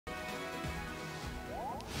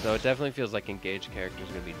No, it definitely feels like Engage characters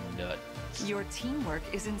are gonna be nuts. Your teamwork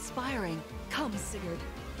is inspiring. Come, Sigurd.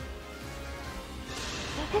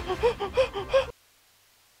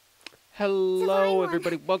 Hello,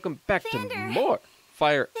 everybody. Welcome back to more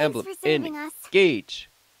Fire Emblem us. Engage.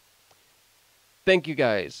 Thank you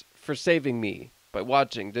guys for saving me by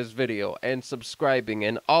watching this video and subscribing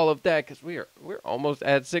and all of that, because we're almost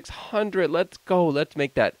at 600. Let's go. Let's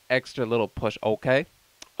make that extra little push. Okay?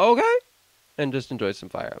 Okay? And just enjoy some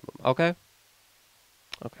Fire Emblem. Okay?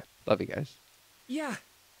 Okay. Love you guys. Yeah.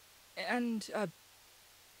 And,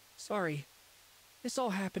 sorry. This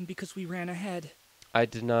all happened because we ran ahead. I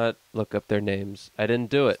did not look up their names. I didn't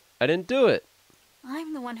do it. I didn't do it.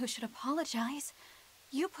 I'm the one who should apologize.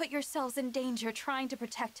 You put yourselves in danger trying to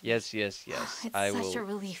protect me. Yes. It's I such will a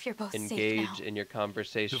relief you're both safe now. engage in your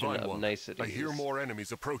conversation Divine of One, niceties. I hear more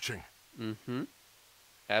enemies approaching. Mm-hmm.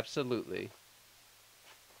 Absolutely.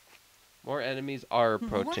 More enemies are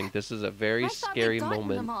approaching. More? This is a very I thought scary we'd gotten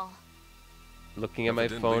moment. them all. Looking at my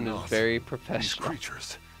Evidently phone not. is very These professional.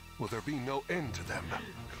 creatures, will there be no end to them?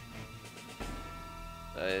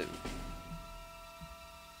 I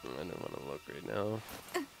don't want to look right now.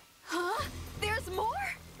 Huh? There's more?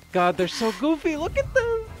 God, they're so goofy. Look at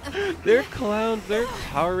them. They're clowns. They're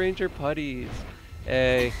Power Ranger putties.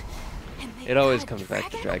 Hey, And they it always got a comes back to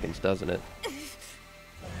dragon? dragons, doesn't it?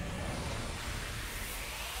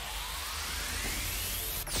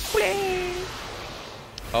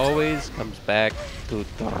 Always comes back to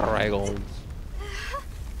dragons.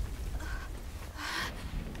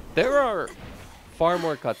 There are far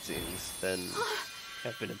more cutscenes than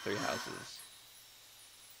have been in Three Houses.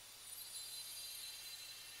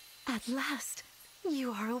 At last,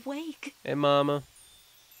 you are awake. Hey, Mama.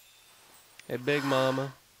 Hey, Big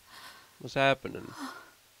Mama. What's happening?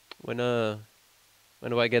 When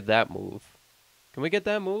do I get that move? Can we get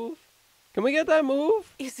that move? Can we get that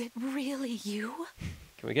move? Is it really you?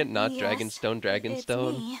 Can we get not Yes, Dragonstone, Dragonstone?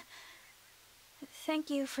 It's me. Thank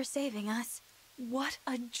you for saving us. What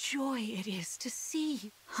a joy it is to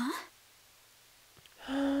see. Huh?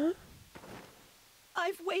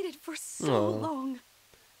 I've waited for so Aw. long.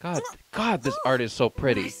 God, this art is so When I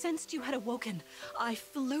pretty. sensed you had awoken, I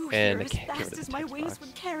flew And I here as can't get rid fast of as the my text wings box.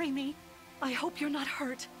 would carry me. I hope you're not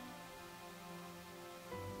hurt.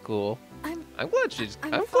 Cool. I'm glad she's.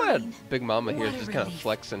 I'm I'm glad fine. Big Mama here What is a just kind of relief.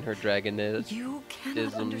 flexing her dragon-ish. You cannot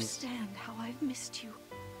Isms. understand how I've missed you,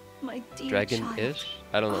 my dear Dragon-ish?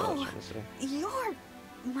 I don't know what I was Oh. trying to say. You're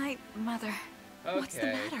my mother. What's the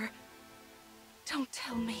matter? Don't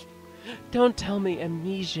tell me. Don't tell me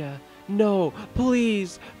amnesia. No,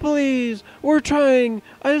 please, please. We're trying.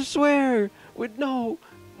 I swear. No,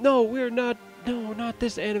 we're not. No, not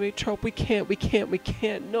this anime trope. We can't.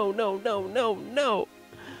 No.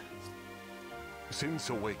 Since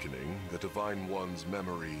awakening, the Divine One's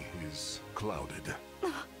memory is clouded.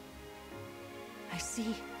 I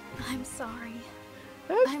see. I'm sorry.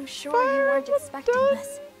 That's I'm sure you weren't expecting done.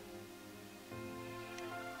 this.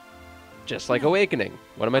 Just like No. Awakening.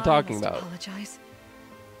 What am I talking must about? Apologize.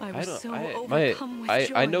 I I was don't. so I overcome with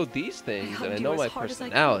joy. I know these things and I hugged know you my as hard as I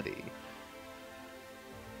could. personality.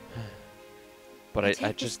 But I I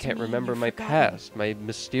take this just to can't mean remember you've my forgotten past, my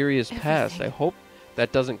mysterious past. I everything. hope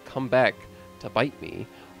that doesn't come back to bite me.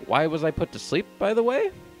 Why was I put to sleep, by the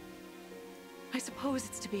way? I suppose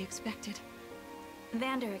it's to be expected.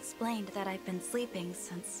 Vander explained that I've been sleeping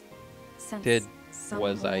since some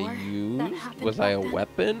Was I war that used? happened Was I a back then.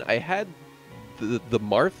 weapon? I had the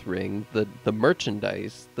Marth ring, the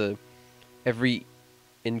merchandise, the every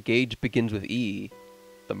engage begins with E,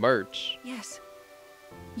 the merch. Yes.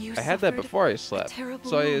 You I had that suffered before I a slept, terrible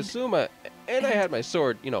so I wound. assume I had my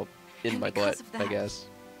sword, in and my butt, because of I that- guess.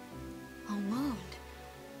 A wound.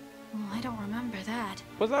 Well, I don't remember that.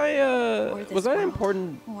 Was I Or this was I an world,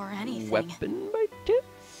 important or anything. weapon by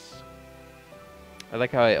tits? I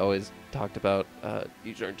like how I always talked about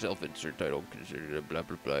these aren't self-insert, I don't consider it, blah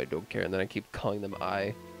blah blah, I don't care, and then I keep calling them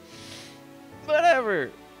I. Whatever.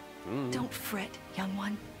 Don't fret, young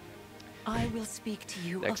one. I will speak to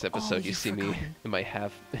you Next of all episode, you you've see me forgotten. in my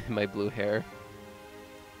in my blue hair.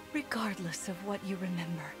 Regardless of what you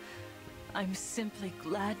remember, I'm simply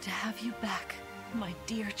glad to have you back, my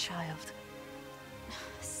dear child.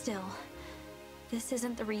 Still, this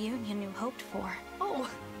isn't the reunion you hoped for. Oh,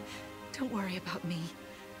 don't worry about me.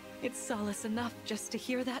 It's solace enough just to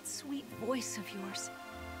hear that sweet voice of yours.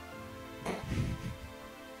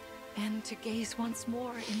 And to gaze once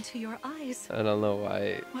more into your eyes. I don't know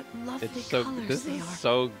why. What lovely It's so. colors This they is are.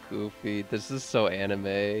 so goofy. This is so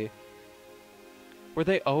anime. Were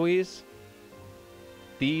they always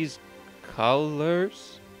these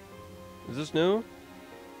colors? Is this new?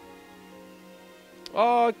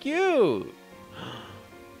 Oh, cute.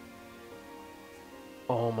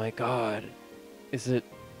 Oh my god. Is it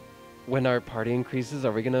when our party increases?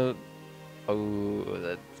 Are we gonna? Oh,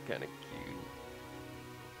 that's kind of cute.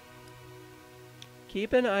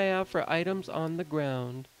 Keep an eye out for items on the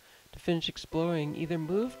ground. To finish exploring, either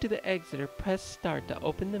move to the exit or press start to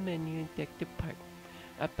open the menu and depart.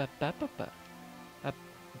 Up, up, up, up, up. Up.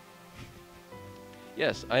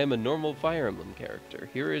 Yes, I am a normal Fire Emblem character.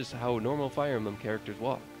 Here is how normal Fire Emblem characters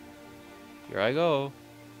walk. Here I go.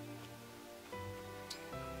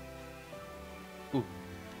 Ooh.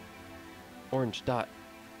 Orange dot.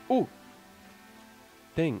 Ooh.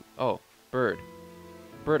 Thing. Oh, bird.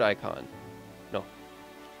 Bird icon. No.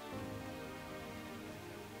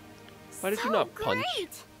 Why did you not punch?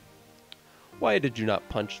 Great. Why did you not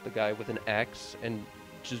punch the guy with an axe and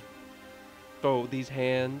just throw these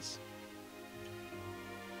hands?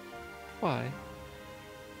 Why?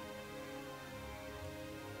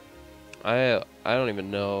 I don't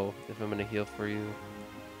even know if I'm gonna heal for you.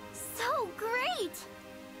 So great.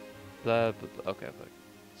 Blah, blah, blah. Okay, but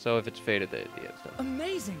so if it's faded, then yeah, it's done.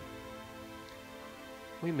 Amazing.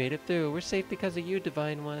 We made it through. We're safe because of you,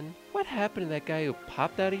 Divine One. What happened to that guy who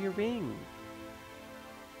popped out of your ring?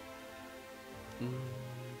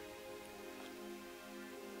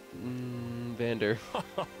 Vander.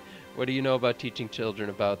 What do you know about teaching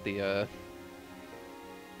children about the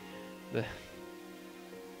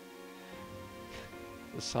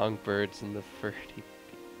songbirds and the furry?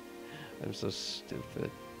 I'm so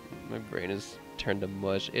stupid. My brain is turned to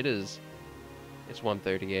mush. It's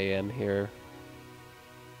 1:30 a.m. here.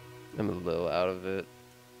 I'm a little out of it.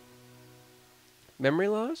 Memory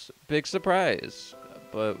loss? Big surprise.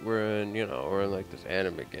 But we're in like this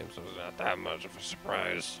anime game, so it's not that much of a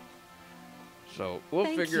surprise. So we'll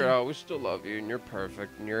Thank figure you. out. We still love you, and you're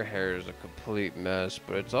perfect, and your hair is a complete mess,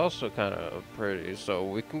 but it's also kind of pretty, so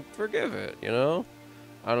we can forgive it, you know?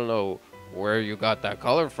 I don't know where you got that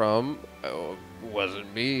color from. It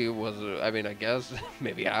wasn't me. Was it? I mean, I guess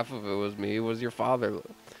maybe half of it was me. It was your father.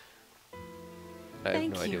 I have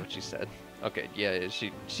Thank no idea you. what she said. Okay, yeah,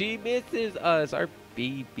 she misses us. Our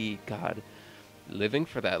baby. God, living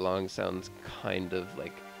for that long sounds kind of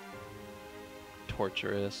like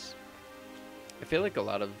torturous. I feel like a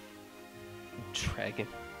lot of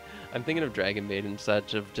I'm thinking of Dragon Maid and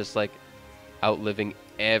such, of just like outliving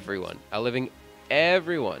everyone.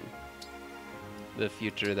 The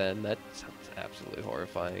future then, that sounds absolutely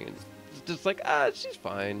horrifying. And it's just like, she's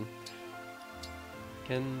fine.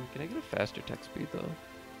 Can I get a faster text speed though?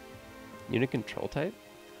 Unit control type?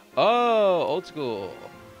 Oh, old school.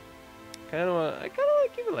 I kind of want to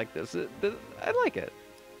keep it like this. I like it.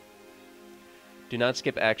 Do not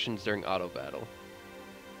skip actions during auto battle.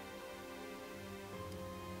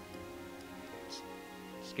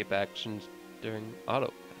 Skip actions during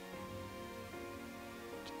auto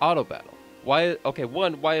battle. Why? Okay,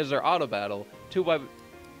 one, why is there auto battle? Two, why?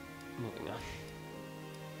 Moving on.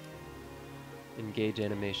 Engage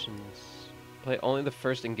animations. Play only the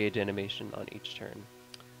first engage animation on each turn.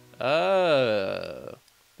 Oh,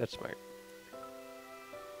 that's smart.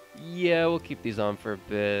 Yeah, we'll keep these on for a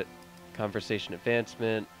bit. Conversation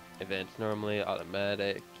advancement. Advance normally.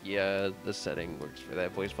 Automatic. Yeah, the setting works for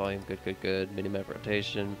that. Voice volume. Good. Minimap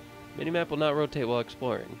rotation. Minimap will not rotate while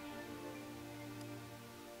exploring.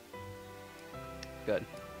 Good.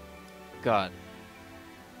 God.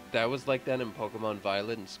 That was like that in Pokemon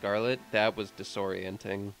Violet and Scarlet. That was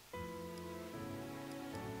disorienting.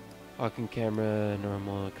 Walking camera,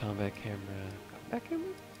 normal, combat camera. Combat camera?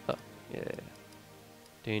 Oh, yeah.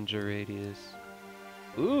 Danger radius.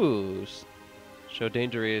 Ooh. Show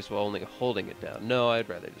danger radius while only holding it down. No, I'd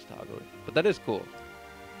rather just toggle it. But that is cool.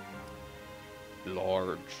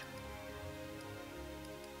 Large.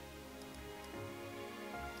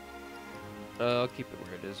 I'll keep it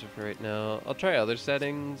where it is for right now. I'll try other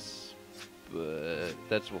settings, but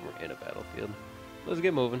that's when we're in a battlefield. Let's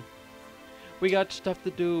get moving. We got stuff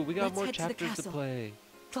to do. We got Let's more head to the chapters to castle. play.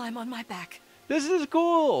 Climb on my back. This is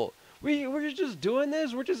cool. We're just doing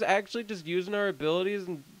this. We're just actually just using our abilities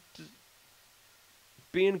and just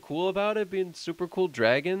being cool about it. Being super cool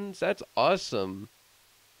dragons. That's awesome.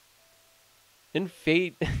 In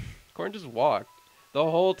Fate, Corn just walked the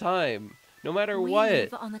whole time, no matter We what.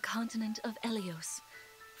 live on the continent of Elios,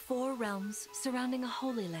 4 realms surrounding a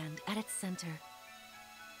holy land at its center.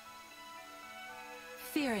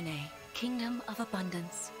 Firene, kingdom of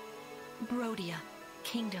abundance. Brodia,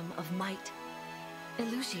 kingdom of might.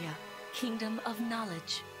 Elusia, kingdom of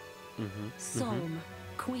knowledge. Solm,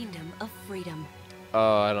 queendom of freedom.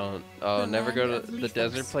 Oh, I don't. Oh, The never go land to of the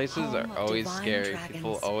desert Lethos, places are home of always divine scary. dragons,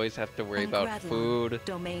 People always have to worry and about Gradlon, food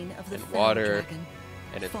domain of the and fell water, dragon,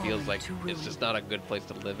 and it fallen feels like to it's ruin. just not a good place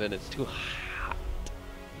to live in. It's too hot.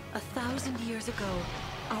 1,000 years ago,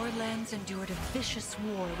 our lands endured a vicious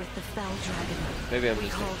war with the fell dragon. Maybe I'm We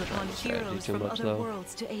just called trying upon to strategy heroes too from much other though.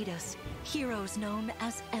 worlds to aid us. Heroes known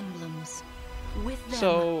as emblems. With them,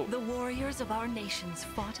 So- the warriors of our nations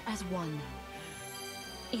fought as one.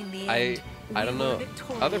 In the I end, don't we were know.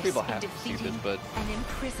 victorious Other people in have to see this, defeating but and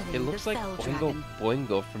imprisoning it looks the like fell Boingo dragon.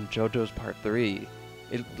 Boingo from JoJo's Part 3.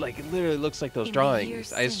 It literally looks like those In the drawings.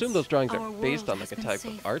 years I assume since, those drawings our are based world on like has a been type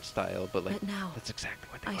safe. of art style, but like But now, that's exactly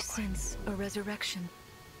what they I look like. sense a resurrection.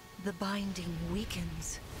 The binding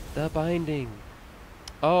weakens. The binding.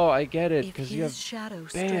 Oh, I get it, If because his you have shadow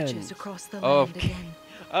bands. stretches across the Oh, land again,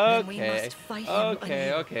 then we okay, must fight him okay,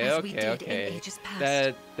 anew, okay, as we okay, did in okay. ages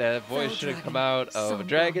past. That voice Fell shouldn't come dragon, out of a Sombron,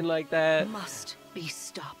 dragon like that. must be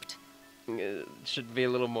stopped. It should be a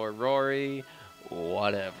little more roary.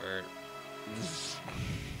 Whatever.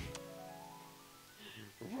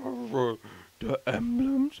 The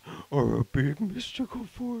emblems are a big mystical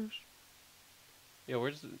force. Yeah,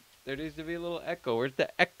 there needs to be a little echo. Where's the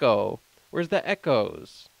echo? Where's the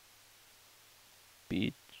echoes?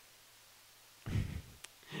 Beach.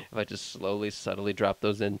 If I just slowly, subtly drop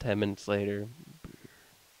those in 10 minutes later.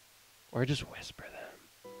 Or just whisper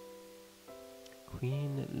them.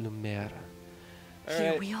 Queen Lumera. Here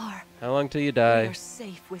Alright. we are. How long till you We die? are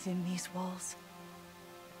safe within these walls.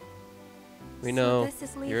 We know. So this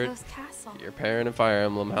is You're- Lethos Castle. Your parent and Fire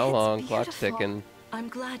Emblem. How It's long? Clock's beautiful. ticking. I'm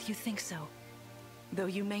glad you think so. Though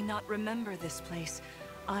you may not remember this place,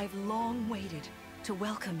 I've long waited to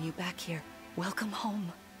welcome you back here. Welcome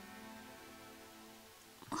home.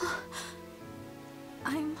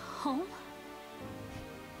 I'm home?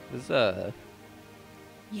 This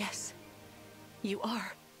Yes, you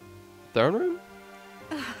are. throne room?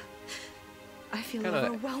 I feel Kinda-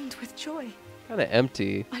 overwhelmed with joy. Kind of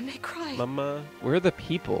empty. I may cry. Mama, where are the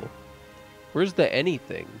people? Where's the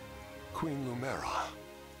anything? Queen Lumera.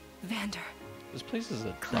 Vander, This place is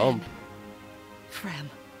a Clan, dump. Frem,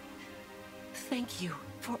 thank you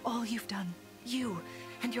for all you've done. You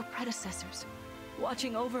and your predecessors,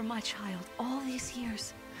 watching over my child all these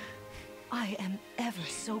years. I am ever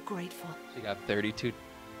so grateful. You got 32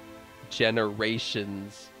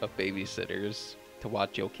 generations of babysitters to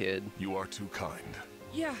watch your kid. You are too kind.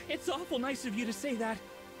 Yeah, it's awful nice of you to say that.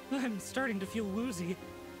 I'm starting to feel woozy.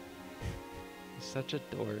 He's such a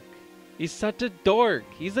dork. He's such a dork.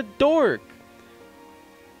 He's a dork.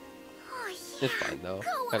 Oh, yeah. It's fine though.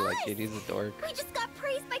 Go I like us. it. He's a dork. We just got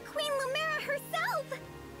praised by Queen Lumera herself!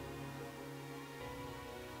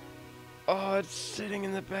 Oh, it's sitting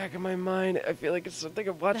in the back of my mind. I feel like it's something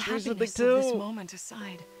I've The watched recently happiness of this too. moment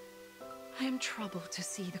aside, I am troubled to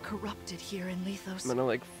see the corrupted here in Lethos. I'm gonna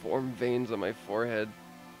like form veins on my forehead.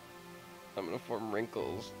 I'm gonna form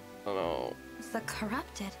wrinkles. Oh no. The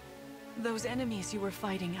corrupted. Those enemies you were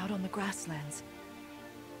fighting out on the grasslands.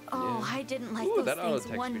 Oh, Yeah. I didn't like Ooh, those that auto things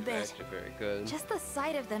text one is bit. actually very good. Just the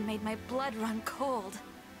sight of them made my blood run cold.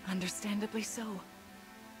 Understandably so.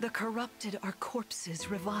 The corrupted are corpses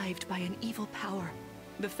revived by an evil power.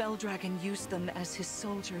 The Fell Dragon used them as his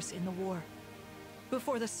soldiers in the war.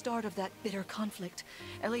 Before the start of that bitter conflict,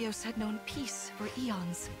 Elios had known peace for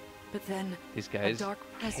eons. But then, These a guys dark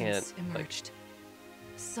presence can't, like, emerged.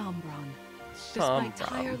 Sombron. Despite Sombron.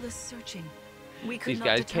 tireless searching, we could These not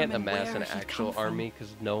guys can't determine amass where an he'd actual come from. army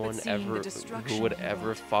because no But one seeing the ever who destruction would he ever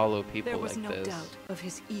wrought, follow people There was like no this. doubt of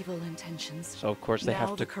his evil intentions. So of course they Now have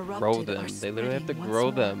to the grow corrupted them. are They literally have to spreading grow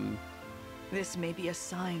once more. them. This may be a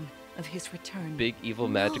sign of his return. Big evil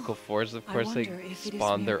No. magical force. Of I course they wonder if it is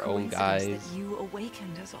spawn mere their own coincidence guys. that you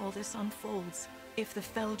awakened as all this unfolds. If the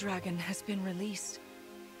Fell Dragon has been released,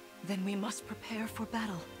 then we must prepare for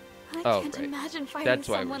battle. I Oh, can't right. imagine fighting That's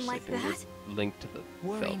why we're someone like sleeping. that. We're linked to the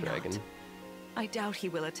Worry Fell not. Dragon. I doubt he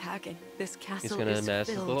will attack it. This castle gonna is amass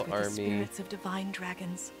his filled little with army. the spirits of divine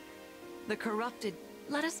dragons. The corrupted.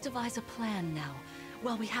 Let us devise a plan now,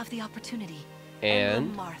 while we have the opportunity.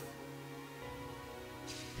 And Marth.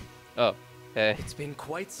 oh, hey. It's been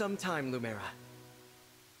quite some time, Lumera.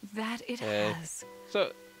 That it Hey. has.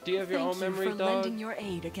 So, do you have your Thank own memory, you for dog? lending your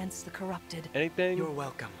aid against the corrupted. Anything? You're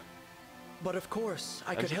welcome. But of course,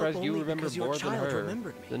 I I'm could help surprised you only remember because your more than child her,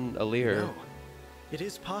 remembered me. than Alir. No. It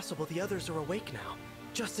is possible the others are awake now,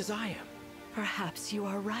 just as I am. Perhaps you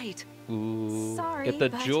are right. Ooh. Sorry, Get the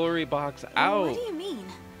but- jewelry box out. What do you mean?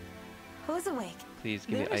 Who's awake? Please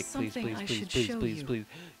give me There is Ike, please, something please, I please, should please, show please, you. please.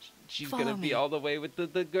 She's Follow gonna be me. all the way with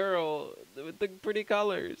the girl with the pretty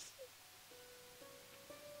colors.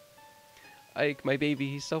 Ike, my baby,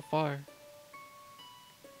 he's so far.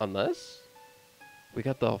 Unless we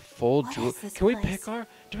got the full What jewel. is this Can we place? pick our?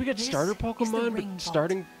 Do we get This starter is the Pokemon? ring But vault.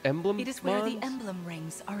 starting emblem. It is where the mons? emblem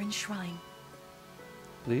rings are enshrined.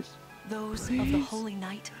 Please. Those of the Please. Holy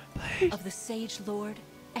Knight, Please. of the Sage Lord,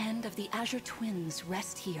 and of the Azure Twins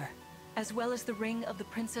rest here, as well as the ring of the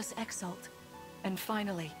Princess Exalt, and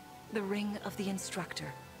finally, the ring of the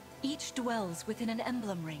Instructor. Each dwells within an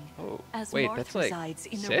emblem ring, Oh, as wait, Marth that's like resides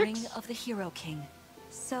in the 6? ring of the Hero King.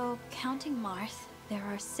 So, counting Marth, there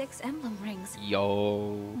are 6 emblem rings.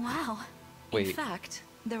 Yo. Wow. Wait. In fact,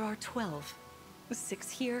 there are 12. 6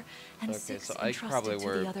 here, and Okay, 6 so I probably entrusted to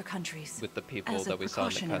were the other countries. With the people as a that we saw in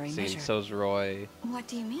the precautionary cutscene. measure. So's Roy. What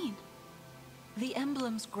do you mean? The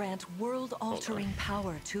emblems grant world-altering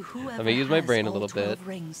power to whoever Let me use my has brain a all little 12 bit.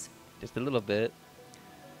 rings. Just a little bit.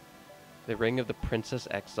 The ring of the Princess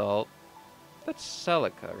Exalt. That's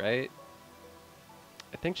Celica, right?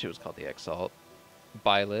 I think she was called the Exalt.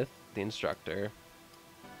 Byleth, the Instructor.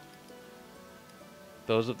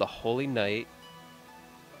 Those of the Holy Knight.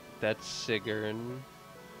 That's Sigrun.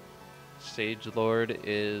 Sage Lord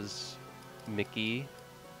is Mickey.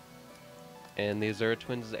 And the Azura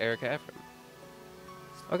Twins is Erica Ephraim.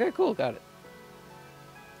 Okay, cool, got it.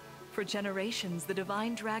 For generations, the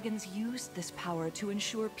divine dragons used this power to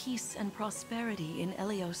ensure peace and prosperity in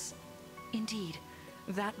Elios. Indeed,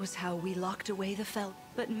 that was how we locked away the Fel.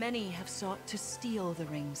 But many have sought to steal the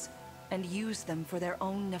rings and use them for their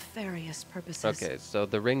own nefarious purposes. Okay, so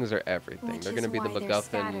the rings are everything. Which they're is going to be the why they're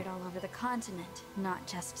scattered MacGuffin all over the continent, not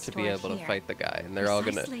just to stored be able to here. fight the guy. And they're all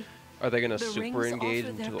going to... Precisely. Are they going to The super rings engage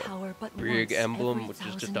offer their into a power but big once emblem, every which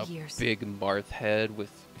is just 1,000 a years. big Marth head with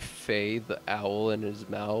Faye, the owl, in his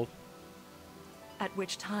mouth? At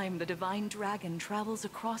which time the divine dragon travels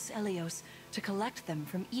across Elios to collect them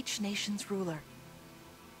from each nation's ruler.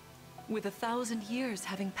 With 1,000 years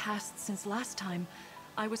having passed since last time,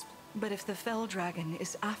 I was... But if the Fel Dragon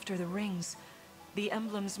is after the rings, the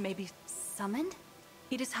emblems may be... Summoned?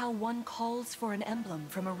 It is how one calls for an emblem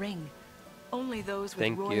from a ring. Only those with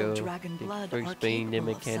Thank royal you. dragon Thank blood you are for explaining the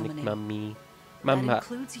capable of mechanic, summoning. mommy. That Mama,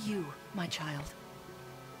 includes you, my child.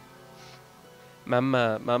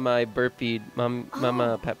 mama, I burpeed. Mama,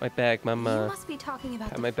 Oh, pat my back, You mama. must be talking about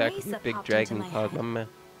Pat the my back phrase with your that big popped into dragon my claws, head.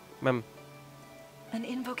 mama. An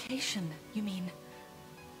invocation, you mean?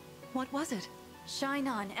 What was it? Shine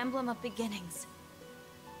on, emblem of beginnings.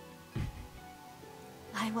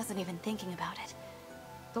 I wasn't even thinking about it.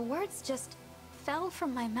 The words just fell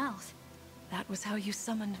from my mouth. That was how you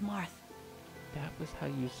summoned Marth. That was how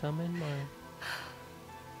you summon my...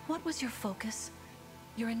 What was your focus?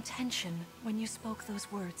 Your intention when you spoke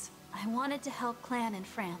those words? I wanted to help Clan and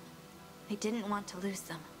Fram. I didn't want to lose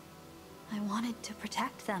them. I wanted to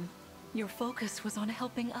protect them. Your focus was on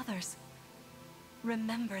helping others.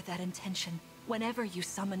 Remember that intention whenever you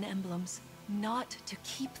summon emblems, not to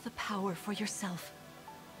keep the power for yourself.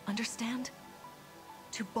 Understand?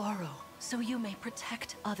 To borrow so you may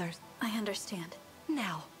protect others. I understand.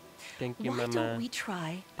 Now, Thank you, why mama. don't we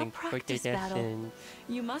try a Thank you for the practice battle? lesson.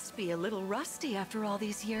 You must be a little rusty after all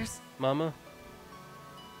these years. Mama,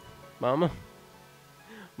 I don't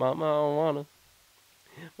wanna.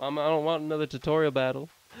 Mama, I don't want another tutorial battle.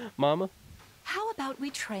 Mama. How about we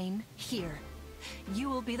train here? You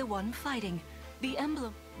will be the one fighting. The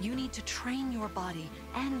emblem. You need to train your body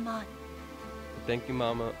and mind. Thank you,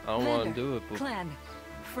 Mama. I don't want to Vander, do it, but... Clan,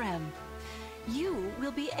 Frem, you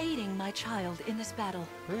will be aiding my child in this battle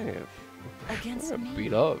Hey, against I'm me. gonna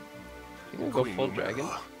beat up. You gonna go Queen full Lumera, dragon?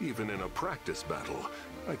 even in a practice battle,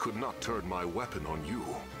 I could not turn my weapon on you.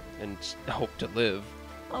 And hope to live.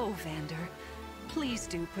 Oh, Vander, please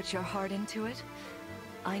do put your heart into it.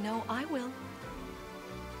 I know I will.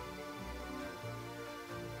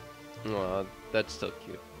 Aw, that's so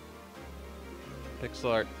cute.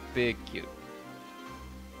 Pixel art, big cute.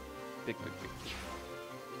 Big cute.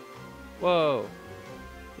 Whoa.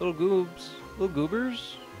 Little goobs. Little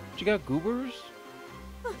goobers? You got goobers?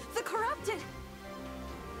 The corrupted!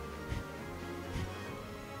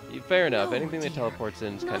 Fair enough. No, Anything that dear. teleports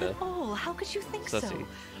in is Not kind at of all. How could you think so? sussy.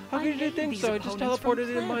 How I could you made think these so? I just opponents from teleported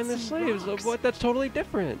in behind the plants and slaves. rocks. What? That's totally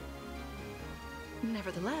different.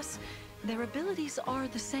 Nevertheless, their abilities are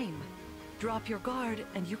the same. Drop your guard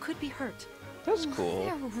and you could be hurt. That's cool.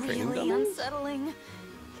 They're Training really dummies? unsettling.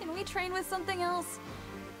 Can we train with something else?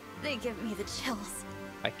 They give me the chills.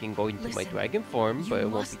 I can go into my Listen, dragon form, but you it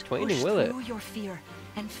won't must be training, push will it? through your fear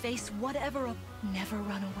and face whatever. Never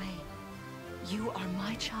run away. You are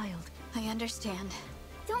my child. I understand.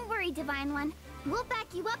 Don't worry, Divine One. We'll back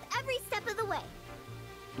you up every step of the way.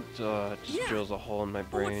 It just Yeah. drills a hole in my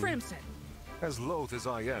But what brain. Fram said. As loath as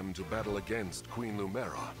I am to battle against Queen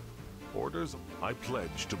Lumera, orders, I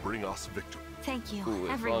pledge to bring us victory. Thank you, Ooh,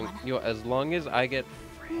 everyone. as long as I get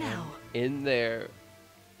Fram Now. in there,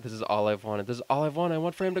 this is all I've wanted. This is all I've wanted. I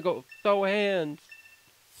want Fram to go throw hands.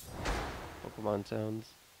 Pokemon sounds.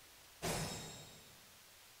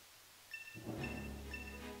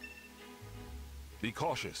 Be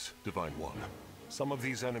cautious, Divine One. Some of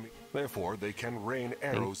these enemies, therefore, they can rain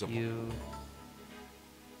arrows Thank upon you.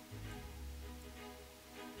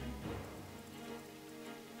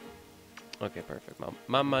 Okay, perfect.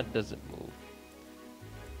 Mama doesn't move.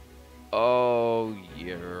 Oh,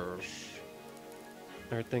 yes.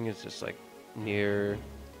 Everything is just like near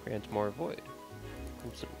grants more void.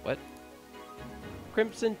 Crimson what?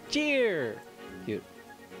 Crimson Cheer! Cute.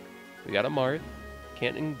 We got a Marth.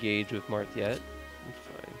 Can't engage with Marth yet. It's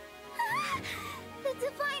fine. The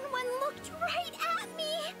Divine One looked right at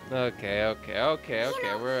me. Okay. You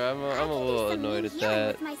know, I'm a little annoyed at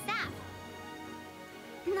that. With my staff.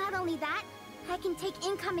 Not only that, I can take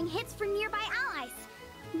incoming hits from nearby allies.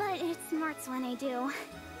 But it smarts when I do.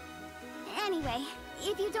 Anyway,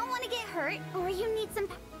 if you don't want to get hurt, or you need some...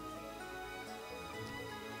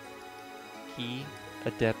 Key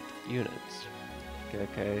adept units.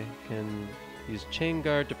 Okay. Can use Chain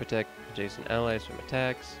Guard to protect adjacent allies from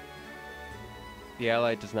attacks. The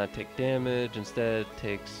ally does not take damage, instead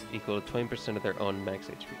takes equal to 20% of their own max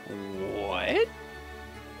HP. What?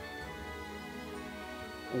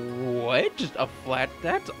 What? Just a flat...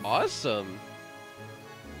 That's awesome!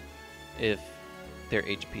 If their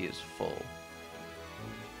HP is full.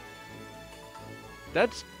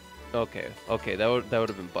 That's... Okay, that would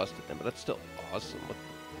have been busted then, but that's still awesome. What the...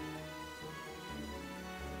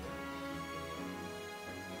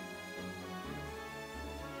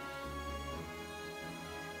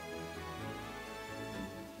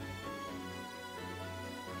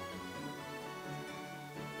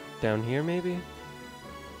 Down here, maybe?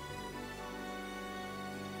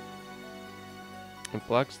 It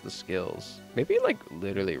blocks the skills. Maybe, like,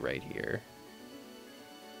 literally right here.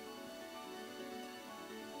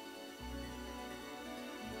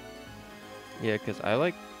 Yeah, because I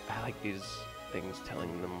like these things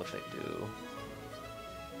telling them what they do.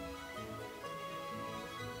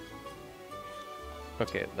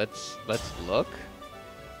 Okay, let's look.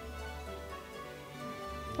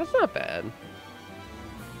 That's not bad.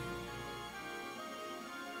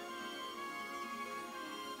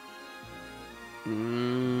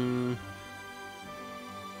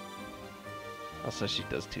 Also, she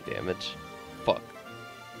does 2 damage. Fuck.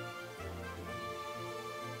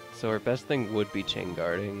 So her best thing would be chain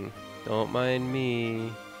guarding. Don't mind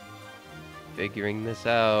me figuring this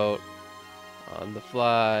out on the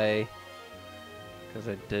fly, because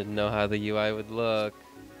I didn't know how the UI would look.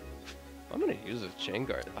 I'm gonna use this chain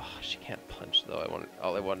guard. Oh, she can't punch though.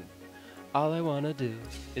 All I wanna do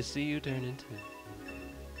is see you turn into.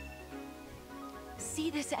 See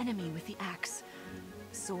this enemy with the axe.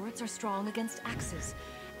 Swords are strong against axes.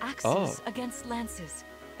 Axes against lances.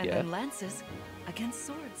 And then lances against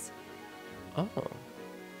swords.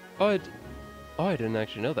 I didn't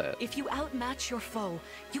actually know that. If you outmatch your foe,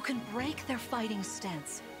 you can break their fighting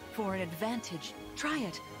stance. For an advantage, try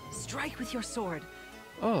it. Strike with your sword.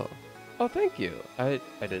 Oh, thank you. I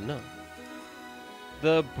didn't know.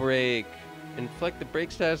 The break. Inflict the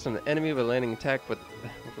break status on the enemy with a landing attack with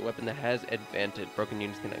a weapon that has advantage. Broken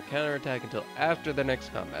units cannot counterattack until after the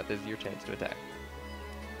next combat. This is your chance to attack.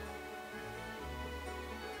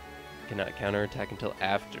 Cannot counterattack until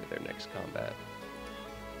after their next combat.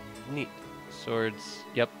 Neat. Swords.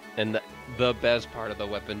 Yep. And the best part of the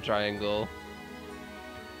weapon triangle.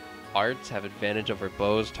 Arts have advantage over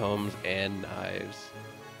bows, tomes, and knives.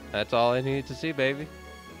 That's all I need to see, baby.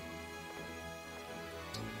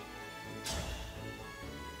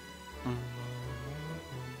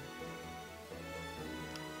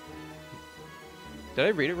 Did I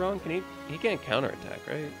read it wrong? He can't counterattack,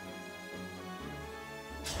 right?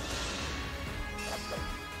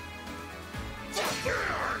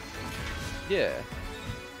 Yeah.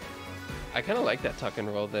 I kind of like that tuck and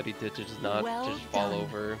roll that he did to just not just fall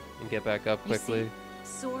over and get back up quickly. You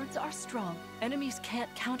see, swords are strong. Enemies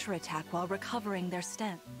can't counterattack while recovering their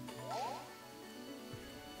stance.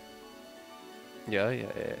 Yeah.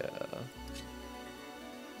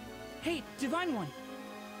 Hey, Divine One.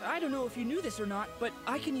 I don't know if you knew this or not, but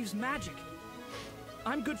I can use magic.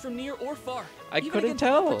 I'm good from near or far. I even couldn't against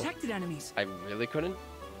tell. Protected enemies. I really couldn't.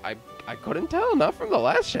 I couldn't tell. Not from the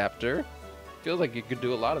last chapter. Feels like you could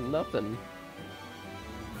do a lot of nothing.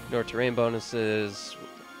 No terrain bonuses.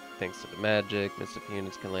 Thanks to the magic, mystic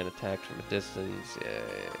units can land attacks from a distance. Yeah.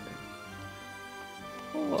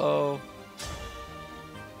 Hello.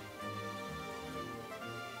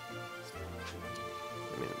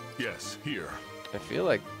 Yes, here. I feel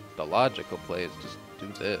like the logical play is just do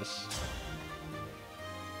this.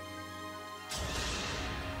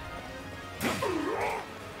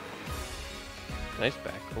 Nice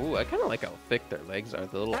back. Ooh, I kind of like how thick their legs are.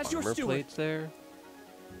 The little As your armor steward. plates there.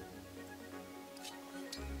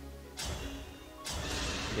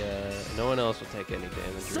 Yeah, no one else will take any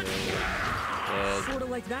damage really. Yeah, Sort of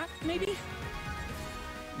like that, maybe?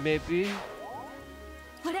 maybe.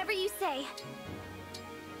 Whatever you say.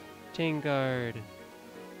 Chain guard.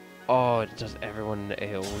 Oh, it does everyone in the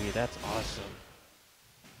AoE. That's awesome.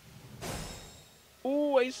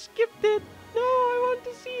 Ooh, I skipped it. No, I want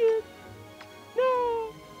to see it.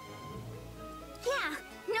 No. Yeah,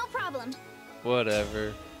 no problem.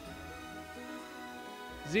 Whatever.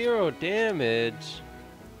 0 damage.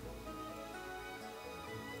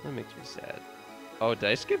 That makes me sad. Oh, did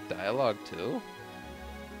I skip dialogue too?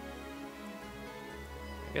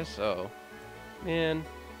 I guess so. Man.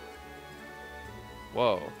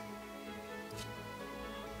 Whoa.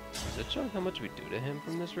 Does it show how much we do to him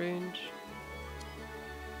from this range?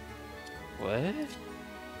 What?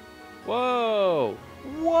 Whoa!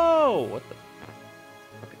 Whoa! What the?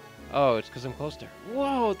 Okay. Oh, it's because I'm close to her.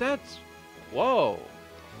 Whoa, that's... Whoa!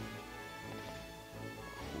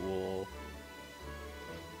 Cool.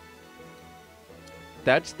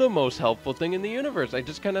 That's the most helpful thing in the universe. I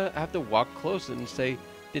just kind of have to walk close and say,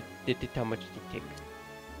 how much you take?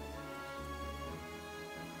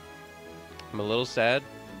 I'm a little sad.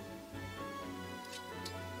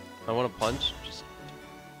 I want to punch. Just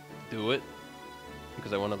do it.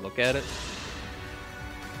 Because I want to look at it.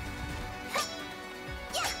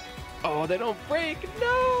 Oh, they don't break!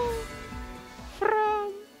 No!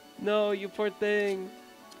 From! No, you poor thing.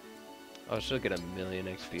 Oh, she'll get 1,000,000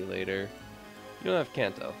 XP later. You don't have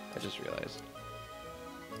Kanto. I just realized.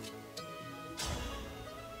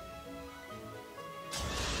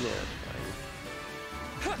 Yeah,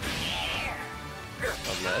 that's fine.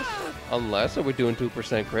 Unless are we doing 2%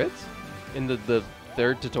 crits in the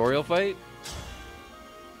third tutorial fight?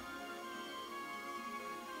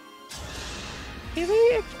 Give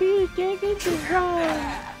me XP, dragon to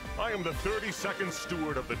run. I am the 32nd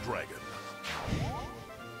steward of the dragon.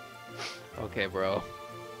 Okay, bro.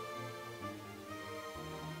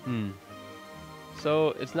 So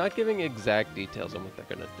it's not giving exact details on what they're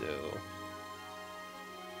gonna do.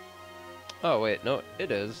 Oh wait, no,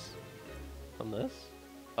 it is. On this?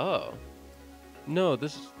 Oh. No,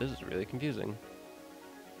 this is really confusing.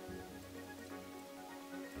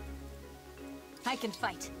 I can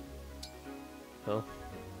fight. Huh?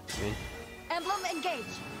 I mean, Emblem Engage.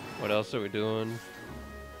 what else are we doing?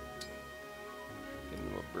 Give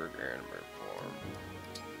him a burger and a bird form.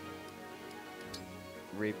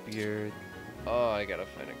 Rapier. Oh, I gotta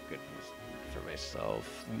find a good for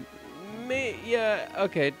myself. Yeah,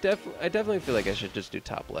 okay, I definitely feel like I should just do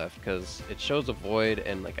top left because it shows a void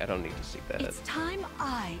and like I don't need to see that. It's time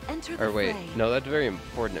I enter the Or wait, fray. no, that's very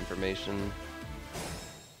important information.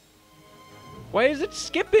 Why is it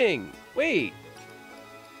skipping? Wait.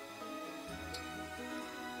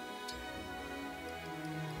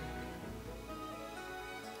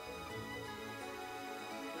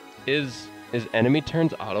 Is enemy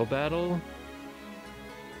turns auto battle?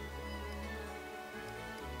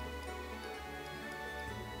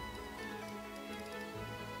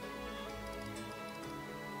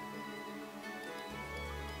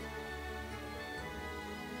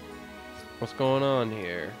 What's going on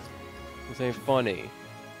here? This ain't funny.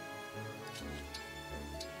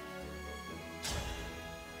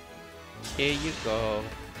 Here you go.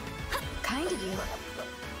 Kind of you.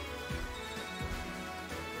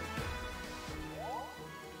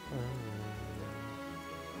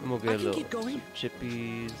 And we'll I get a can little keep going. some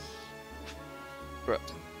chippies. Bro,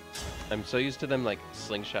 I'm so used to them like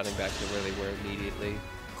slingshotting back to where they were immediately.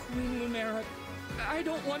 Queen Lunera, I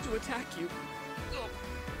don't want to attack you. Oh,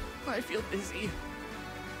 I feel dizzy.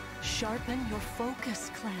 Sharpen your focus,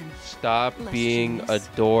 Clan. Stop Less being a genius.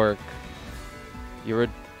 dork. You're a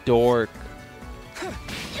dork.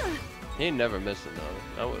 He ain't never missing though.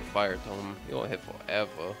 Not with Fire Tome. He won't hit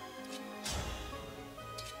forever.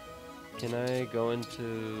 Can I go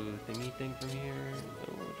into thingy thing from here?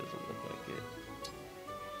 No, it doesn't look like it.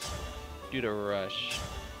 Do the rush.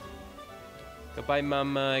 Goodbye,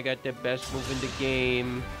 Mama. I got the best move in the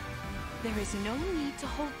game. There is no need to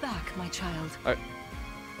hold back, my child. Are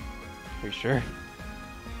you sure?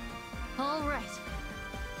 All right.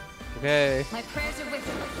 Okay. My prayers are with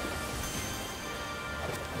you.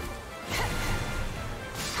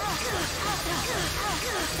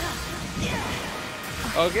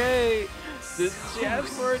 Okay. She asked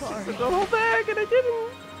for it. She said, don't hold back, and I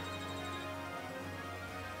didn't.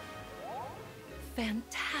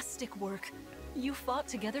 fantastic work. You fought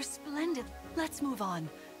together splendid. Let's move on.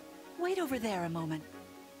 Wait over there a moment.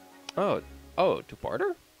 Oh,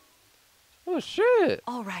 two-parter? Oh shit!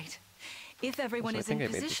 All right. If everyone is in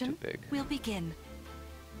position, we'll begin.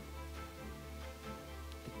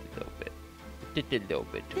 A little bit. Just a little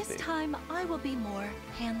bit too This big. time, I will be more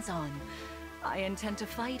hands-on. I intend to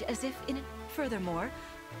fight as if in it. Furthermore,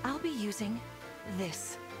 I'll be using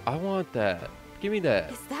this. I want that. Give me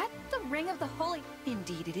that. Is that the ring of the holy?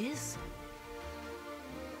 Indeed it is.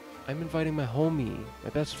 I'm inviting my homie, my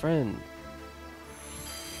best friend.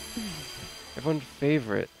 Everyone's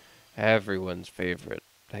favorite. Everyone's favorite,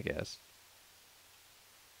 I guess.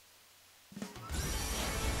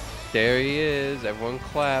 There he is. Everyone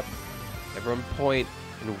clap. Everyone point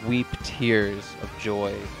and weep tears of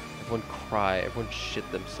joy. Everyone cry. Everyone shit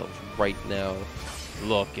themselves right now.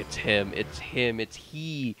 Look, it's him. It's him. It's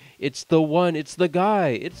he. It's the one. It's the guy.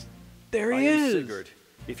 It's... There he is. Sigurd.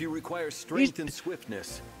 If you require strength and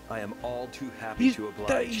swiftness, I am all too happy to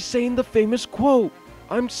oblige. He's saying the famous quote.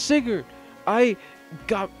 I'm Sigurd. I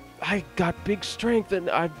got big strength and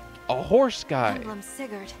I'm a horse guy. Emblem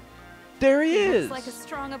Sigurd. There he He is. looks like a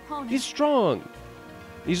strong opponent. He's strong.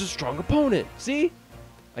 He's a strong opponent. See?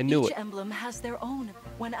 I knew Each it. emblem has their own.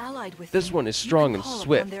 When allied with This them, one is you strong can and call upon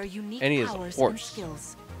swift, their unique and he is a powers horse. and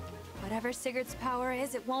skills. Whatever Sigurd's power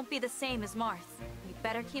is, it won't be the same as Marth. We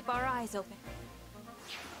better keep our eyes open.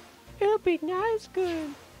 It'll be nice, good.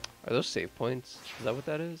 Are those save points? Is that what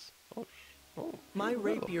that is? Oh. My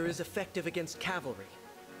rapier is effective against cavalry.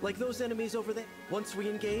 Like those enemies over there. Once we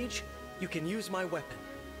engage, you can use my weapon.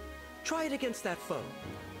 Try it against that foe.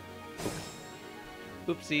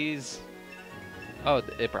 Oopsies. Oh,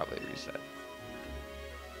 it probably reset.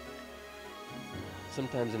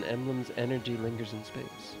 Sometimes an emblem's energy lingers in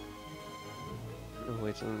space. Oh,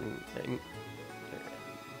 wait, something.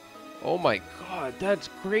 Oh my god, that's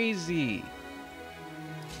crazy!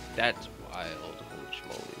 That's wild, holy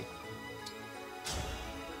schmoly.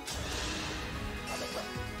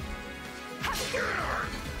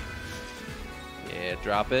 Yeah,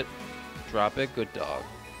 drop it. Drop it, good dog.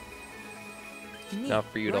 Neat, Not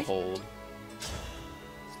for you right? to hold.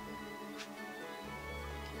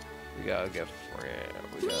 We gotta get friend.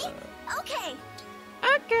 We Me? gotta... Okay.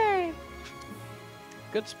 Okay!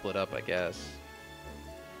 Good split up, I guess.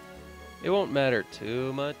 It won't matter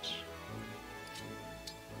too much.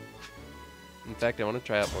 In fact, I want to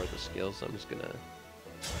try out more of the skills, so I'm just gonna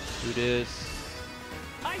do this.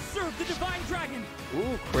 I serve the divine dragon.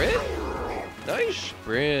 Ooh, crit? Nice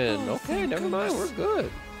sprint. Oh, Okay, thank never mind, we're goodness.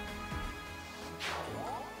 good.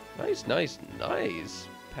 Nice, nice, nice.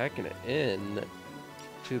 Packing it in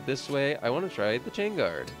to this way. I want to try the chain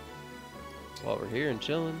guard while we're here and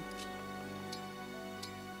chilling.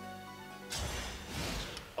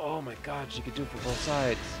 Oh my god, she could do it from both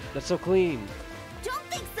sides. That's so clean. Don't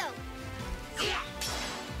think so.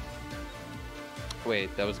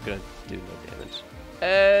 Wait, that was gonna do no damage.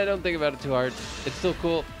 Don't think about it too hard. It's still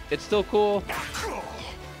cool. It's still cool.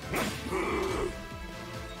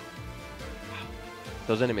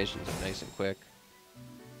 Those animations are nice and quick.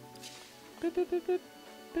 Boop, boop, boop, boop,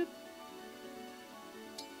 boop.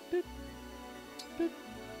 Boop, boop,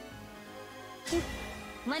 boop.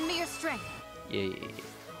 Lend me your strength. Yeah.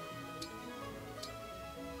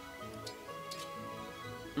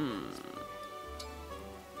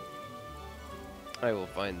 I will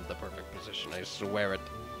find the perfect position, I swear it.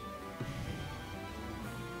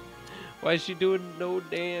 Why is she doing no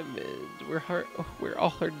damage? Where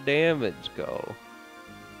all her damage go?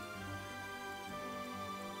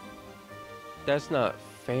 That's not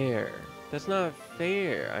fair. That's not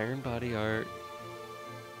fair, Iron Body Art.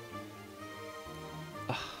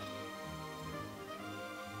 Ugh.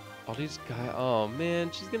 All these guys. Oh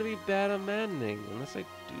man, she's gonna be bad at Maddening unless I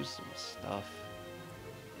do some stuff.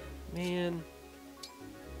 Man.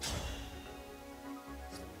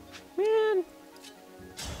 Man.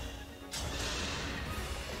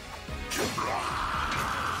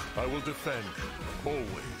 I will defend,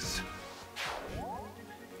 always.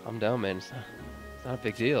 Calm down, man. It's not a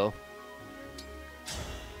big deal.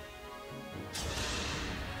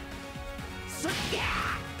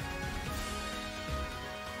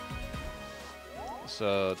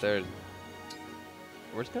 So there's...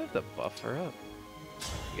 We're just gonna have to buff her up.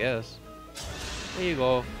 I guess. There you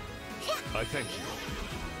go. I thank you.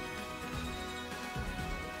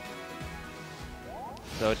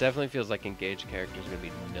 So it definitely feels like Engage characters are gonna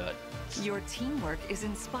be nuts. Your teamwork is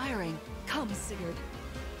inspiring. Come, Sigurd.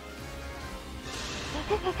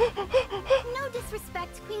 No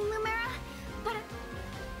disrespect, Queen Lumera, but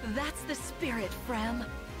That's the spirit, Fram.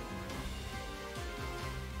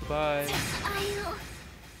 Bye. I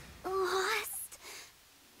lost.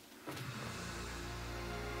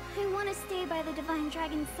 I want to stay by the Divine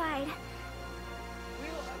Dragon's side.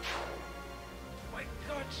 My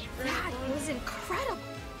God, she That was incredible.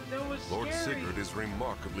 That was Lord scary. Sigurd is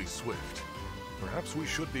remarkably swift. Perhaps we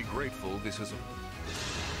should be grateful this is a...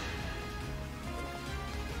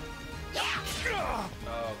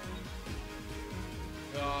 Oh.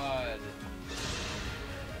 God.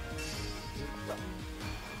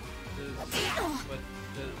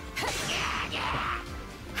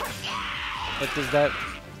 But does that...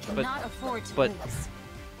 Cannot afford to but- lose.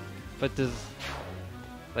 But does...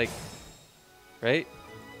 Like... Right?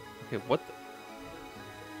 Okay, what the...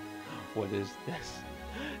 What is this?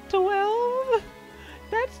 12?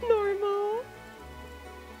 That's normal.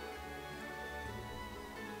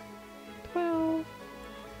 12.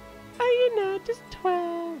 Are you not just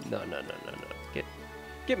 12? No.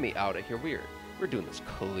 Get me out of here. We're doing this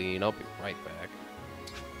clean. I'll be right back.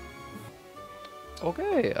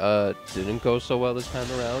 Okay, didn't go so well this time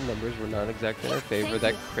around. Numbers were not exactly in our favor.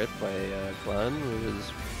 That crit by Glenn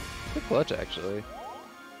was pretty clutch, actually.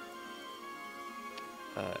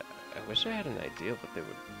 I wish I had an idea of what they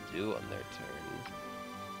would do on their turn.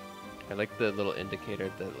 I like the little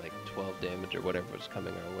indicator that like 12 damage or whatever was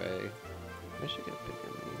coming our way. I should get a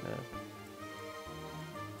bigger mini map.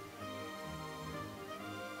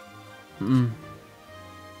 I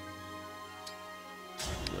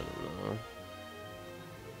don't know.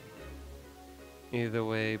 Either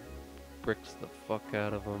way, bricks the fuck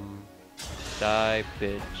out of them. Die,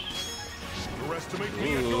 bitch. Underestimate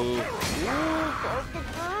me at your Ooh. peril. Off the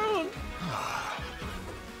ground!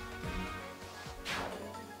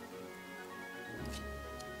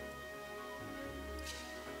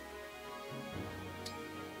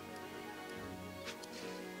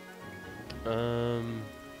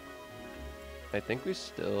 I think we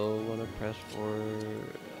still want to press for.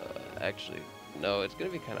 Actually, no, it's gonna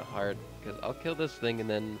be kind of hard because I'll kill this thing and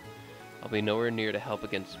then I'll be nowhere near to help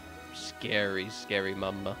against scary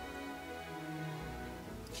mama.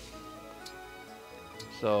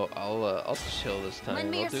 So I'll chill this time.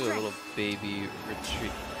 Lend me I'll your do a strength. little baby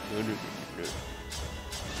retreat.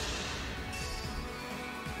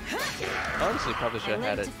 Honestly, probably should have I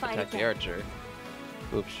had live it to fight attack the again. archer.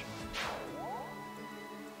 Oops.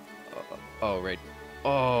 Oh, right.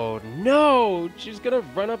 Oh, no! She's gonna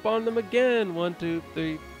run up on them again! 1, 2,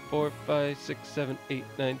 3, 4, 5, 6, 7, 8,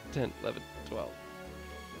 9, 10, 11, 12.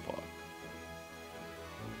 Fuck.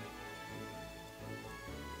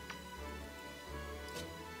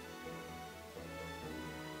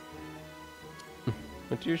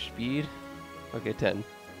 What's your speed? Okay, 10.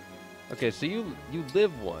 Okay, so you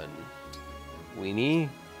live 1. Weenie.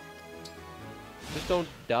 Just don't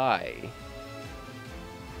die.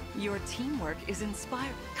 Your teamwork is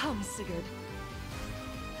inspiring. Come, Sigurd.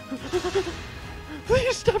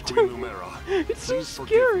 Please stop Queen doing Lumera, It's so please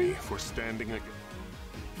forgive scary. me for standing against...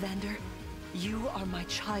 Vander, you are my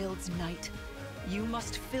child's knight. You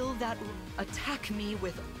must fill that. Attack me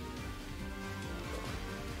with.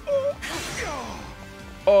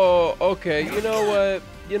 Oh, okay. You know what?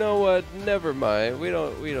 You know what? Never mind. We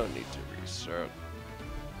don't need to research.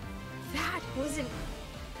 That wasn't.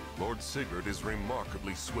 Lord Sigurd is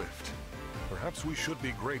remarkably swift. Perhaps we should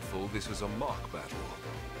be grateful this is a mock battle.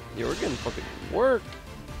 Yeah, we're getting fucking worked.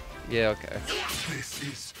 Yeah, okay. This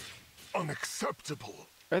is unacceptable.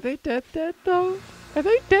 Are they dead though? Are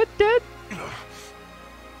they dead?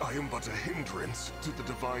 I am but a hindrance to the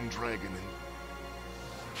Divine Dragon and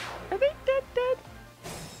Are they dead?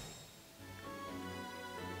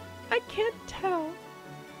 I can't tell.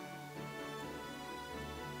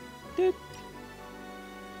 Did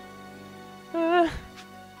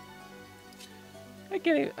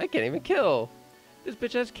I can't even kill. This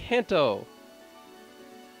bitch has Kanto.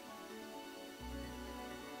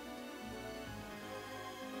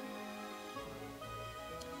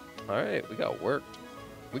 Alright, we got worked.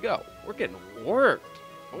 We're getting worked.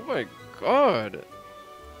 Oh my god.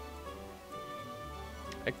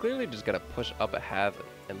 I clearly just gotta push up a half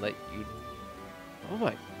and let you. Oh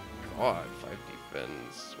my god, 5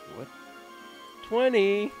 defense. What?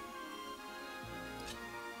 20?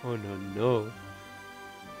 Oh no.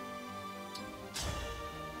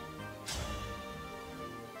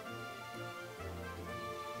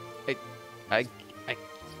 I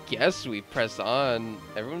guess we press on.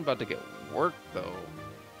 Everyone's about to get worked though.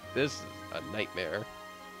 This is a nightmare.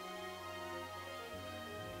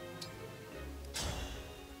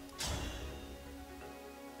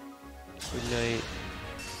 Good night.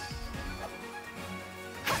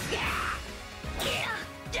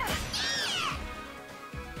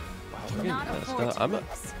 Wow, we're getting Cannot messed afford up. to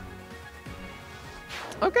lose.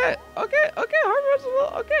 Okay. Hardwood's a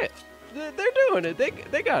little okay. They're doing it.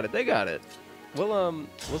 They got it. They got it. We'll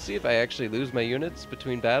see if I actually lose my units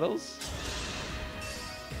between battles.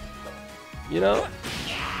 You know.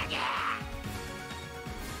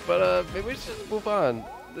 But maybe we should just move on.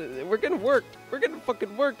 We're getting worked. We're getting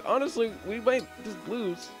fucking worked. Honestly, we might just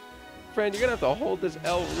lose. Friend, you're gonna have to hold this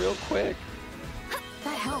L real quick.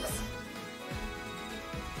 That helps.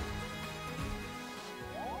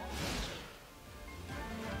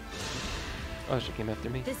 Oh, she came after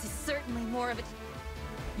me. This is certainly more of a...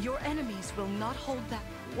 Your enemies will not hold back.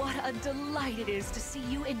 What a delight it is to see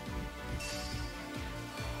you in...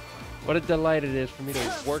 What a delight it is for me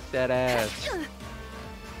to work that ass.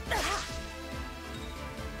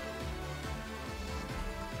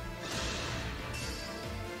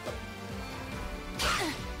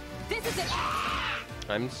 This is it.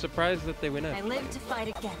 I'm surprised that they went I after live me. to fight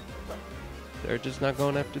again. They're just not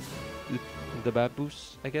going after the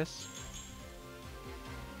baboos, I guess.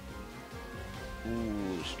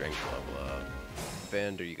 Ooh, strength level up.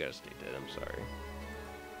 Vander, you gotta stay dead, I'm sorry.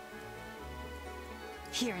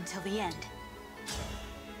 Here until the end.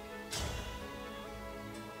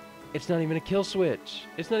 It's not even a kill switch.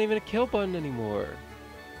 It's not even a kill button anymore.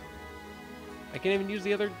 I can't even use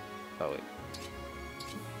the other... Oh, wait.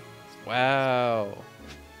 Wow.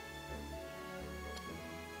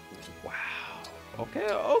 Wow.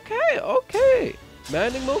 Okay.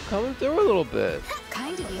 Maddening mode coming through a little bit.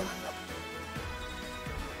 Kind of you.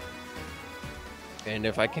 And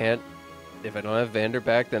if I don't have Vander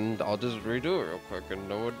back, then I'll just redo it real quick, and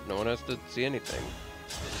no one has to see anything.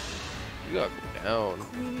 You gotta go down.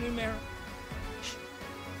 Queen Lumera.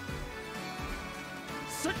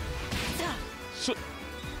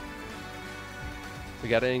 We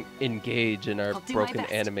gotta engage in our I'll do my broken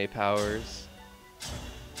best. anime powers.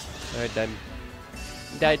 Alright, time.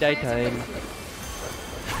 Die time.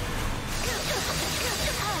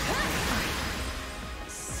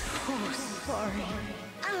 So sorry.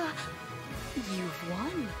 You've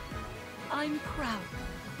won. I'm proud.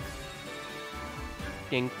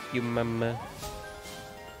 Thank you, mama.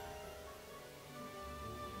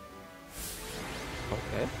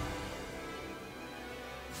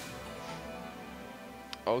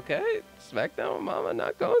 Okay, SmackDown Mama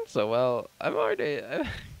not going so well. We're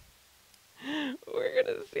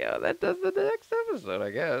gonna see how that does in the next episode,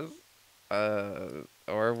 I guess.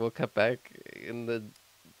 Or we'll cut back in the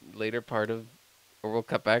later part of, or we'll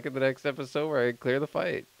cut back in the next episode where I clear the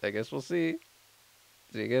fight. I guess we'll see.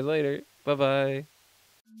 See you guys later. Bye-bye.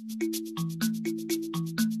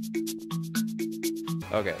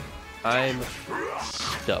 Okay, I'm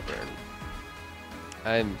stubborn.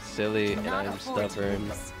 I'm silly and I'm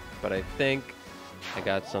stubborn, but I think I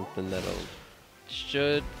got something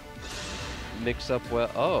should mix up well.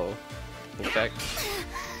 Oh, in fact,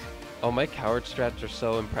 oh, my coward strats are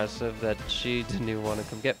so impressive that she didn't even want to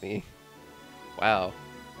come get me. Wow.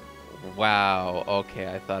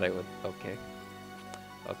 Okay, I thought I would.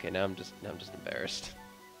 Okay, now I'm just embarrassed.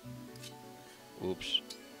 Oops.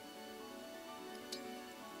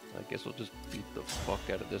 I guess we'll just beat the fuck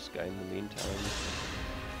out of this guy in the meantime.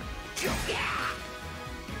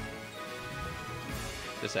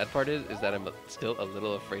 The sad part is that I'm still a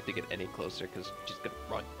little afraid to get any closer because she's gonna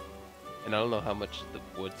run. And I don't know how much the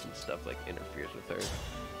woods and stuff like interferes with her.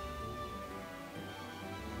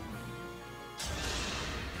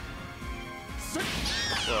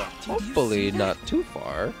 Well, hopefully not too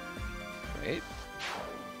far. Right?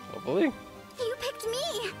 Hopefully. You picked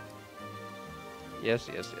me! Yes.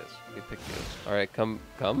 We picked you. Alright, come.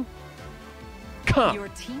 Your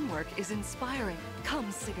teamwork is inspiring.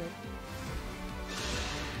 Come, Sigurd.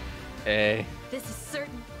 Hey. This is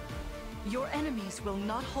certain. Your enemies will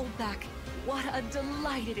not hold back. What a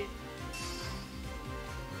delight it is.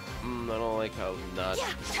 I don't like how not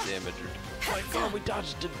damage or... My god, we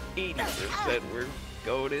dodged an 80%. We're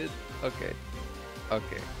goated. Okay.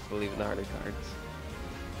 Believe in the harder cards.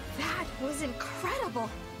 That was incredible.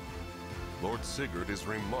 Lord Sigurd is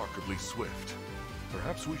remarkably swift.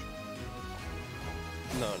 Perhaps we...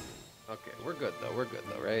 No. Okay, we're good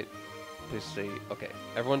though, right? Please say... Okay,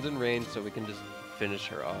 everyone's in range, so we can just finish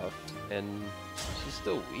her off. And she's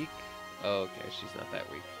still weak? Oh, okay, she's not that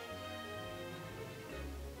weak.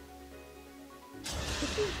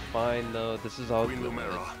 This is fine though, this is all Queen good.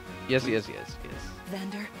 Lumera. Yes.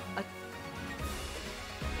 Vander,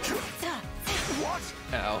 What?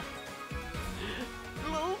 Ow.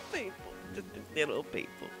 Little people. Just little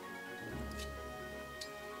people.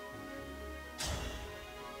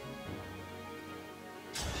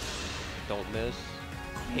 Don't miss.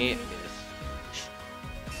 Can't miss.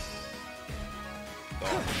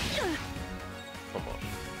 Oh.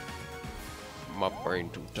 Almost. My brain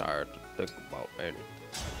too tired to think about anything.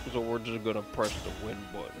 So we're just gonna press the win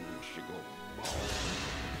button and she go.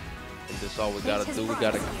 And this all we gotta do. We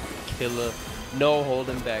gotta kill her. No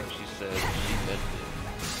holding back, she says. She meant it.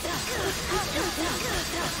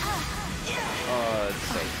 Oh, it's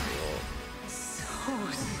so cool. So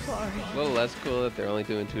sorry. A little less cool if they're only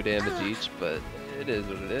doing 2 damage each, but it is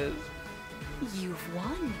what it is. You've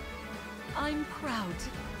won. I'm proud.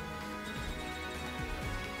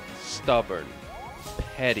 Stubborn.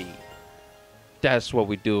 Petty. That's what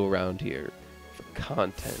we do around here. For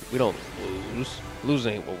content. We don't lose.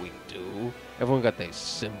 Losing ain't what we do. Everyone got their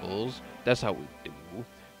symbols. That's how we do.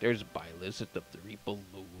 There's Byleth at the 3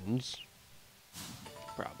 balloons.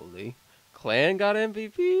 Probably. Clan got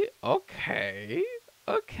MVP? Okay.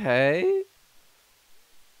 Okay.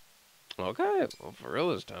 Okay. Well, for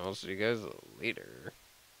real this time, I'll see you guys later.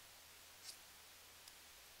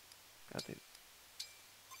 God, they...